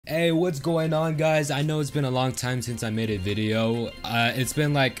Hey, what's going on, guys? I know it's been a long time since I made a video. It's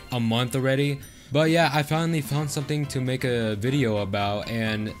been like a month already. But yeah, I finally found something to make a video about,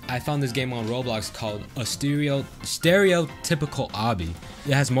 and I found this game on Roblox called a Stereotypical Obby.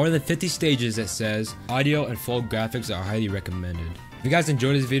 It has more than 50 stages, it says. Audio and full graphics are highly recommended. If you guys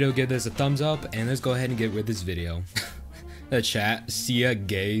enjoyed this video, give this a thumbs up, and let's go ahead and get with this video. The chat, see ya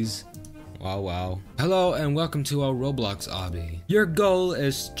gays. Wow. Hello and welcome to our Roblox obby. Your goal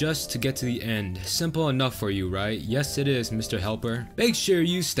is just to get to the end. Simple enough for you, right? Yes it is, Mr. Helper. Make sure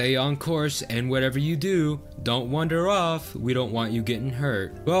you stay on course, and whatever you do, don't wander off. We don't want you getting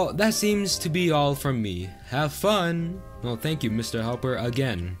hurt. Well, that seems to be all from me. Have fun. Well, thank you, Mr. Helper,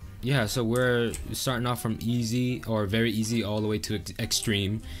 again. Yeah, so we're starting off from easy or very easy all the way to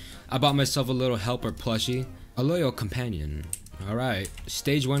extreme. I bought myself a little helper plushie, a loyal companion. Alright,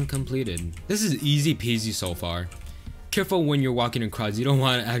 stage 1 completed. This is easy peasy so far. Careful when you're walking across, you don't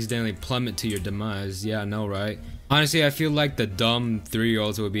want to accidentally plummet to your demise. Yeah, I know, right? Honestly, I feel like the dumb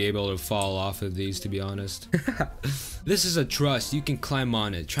 3-year-olds would be able to fall off of these, to be honest. This is a truss, you can climb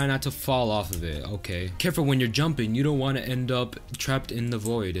on it. Try not to fall off of it, okay. Careful when you're jumping, you don't want to end up trapped in the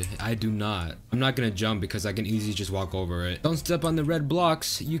void. I do not. I'm not gonna jump because I can easily just walk over it. Don't step on the red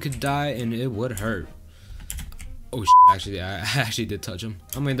blocks, you could die and it would hurt. Oh actually, I actually did touch him.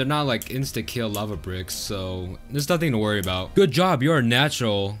 I mean, they're not like insta-kill lava bricks, so there's nothing to worry about. Good job, you're a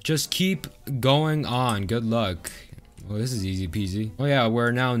natural. Just keep going on. Good luck. Oh, this is easy peasy. Oh yeah,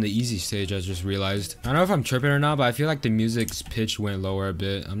 we're now in the easy stage, I just realized. I don't know if I'm tripping or not, but I feel like the music's pitch went lower a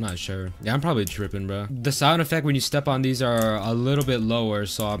bit. I'm not sure. Yeah, I'm probably tripping, bro. The sound effect when you step on these are a little bit lower,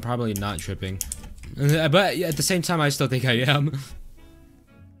 so I'm probably not tripping. But at the same time, I still think I am.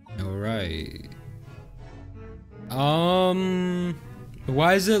 Alright.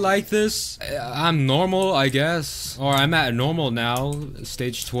 Why is it like this? I'm normal, I guess. Or I'm at normal now,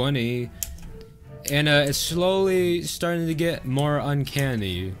 stage 20. And it's slowly starting to get more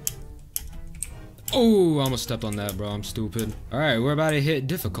uncanny. Oh, I almost stepped on that, bro. I'm stupid. Alright, we're about to hit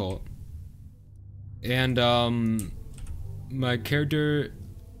difficult. And, my character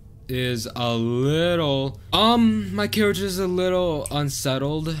is a little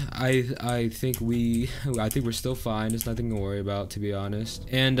unsettled. I think we're still fine. There's nothing to worry about, to be honest.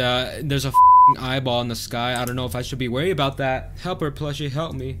 And there's a eyeball in the sky. I don't know if I should be worried about that. Helper plushie,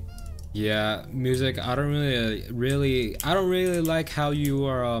 help me. Yeah, music. I don't really like how you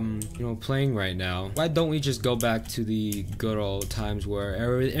are you know, playing right now. Why don't we just go back to the good old times where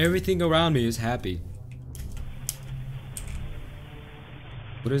everything around me is happy?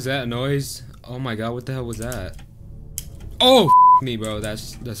 What is that noise? Oh my god, what the hell was that? Oh, me, bro.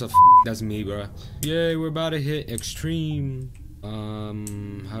 That's me, bro. Yay, we're about to hit extreme.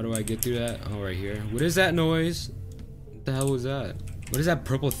 How do I get through that? Oh, right here. What is that noise? What the hell was that? What is that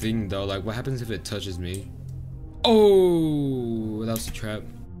purple thing, though? Like, what happens if it touches me? Oh, that was a trap.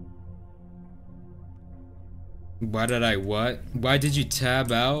 Why did I what? Why did you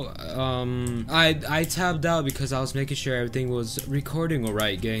tab out? I tabbed out because I was making sure everything was recording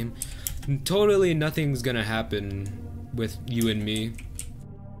alright, game. Totally nothing's gonna happen with you and me.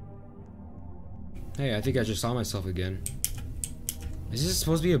 Hey, I think I just saw myself again. Is this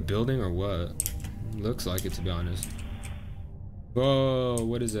supposed to be a building or what? Looks like it, to be honest. Whoa,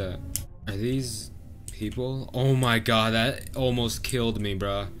 what is that? Are these people? Oh my god, that almost killed me,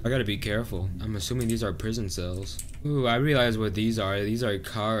 bruh. I gotta be careful. I'm assuming these are prison cells. Ooh, I realize what these are. These are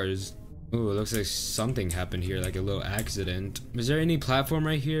cars. Ooh, it looks like something happened here, like a little accident. Is there any platform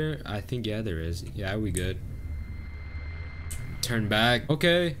right here? I think, yeah, there is. Yeah, we good. Turn back.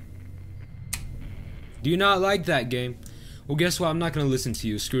 Okay. Do you not like that, game? Well, guess what? I'm not gonna listen to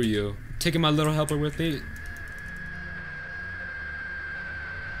you. Screw you. Taking my little helper with me.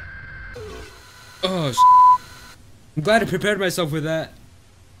 Oh, I'm glad I prepared myself for that.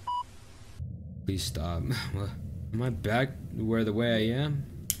 Please stop. Am I back where the way I am?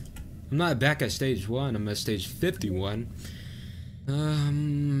 I'm not back at stage 1, I'm at stage 51.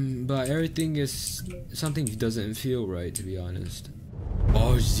 But everything is something doesn't feel right, to be honest.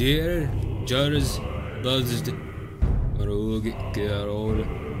 Oh, there, just buzzed. Get old.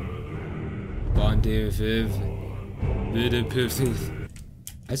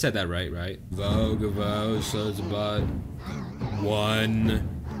 I said that right? Vogue, so it's about 1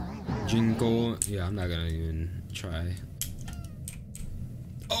 jingle. Yeah, I'm not gonna even try.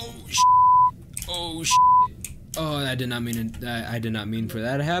 Oh shit. Oh, I did not mean it. I did not mean for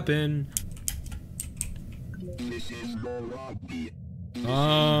that to happen. This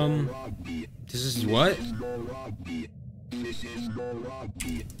is what?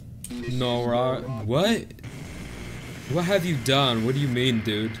 No, what? What have you done? What do you mean,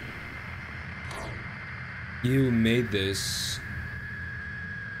 dude? You made this.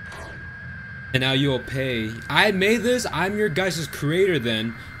 And now you'll pay. I made this? I'm your guys' creator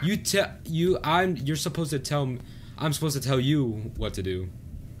then. You're supposed to tell me. I'm supposed to tell you what to do.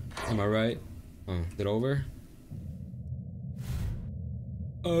 Am I right? Oh, is it over?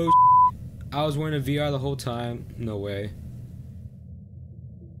 Oh, I was wearing a VR the whole time. No way.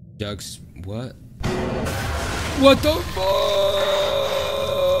 Ducks, what? What the fuck?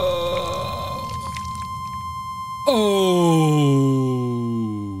 Oh.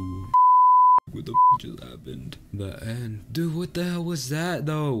 What the f just happened? The end. Dude, what the hell was that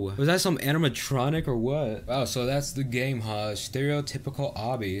though? Was that some animatronic or what? Wow, so that's the game, huh? Stereotypical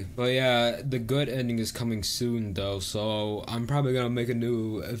Obby. But yeah, the good ending is coming soon though, so I'm probably gonna make a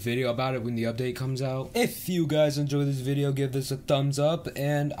new video about it when the update comes out. If you guys enjoyed this video, give this a thumbs up,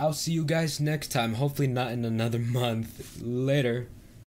 and I'll see you guys next time. Hopefully not in another month. Later.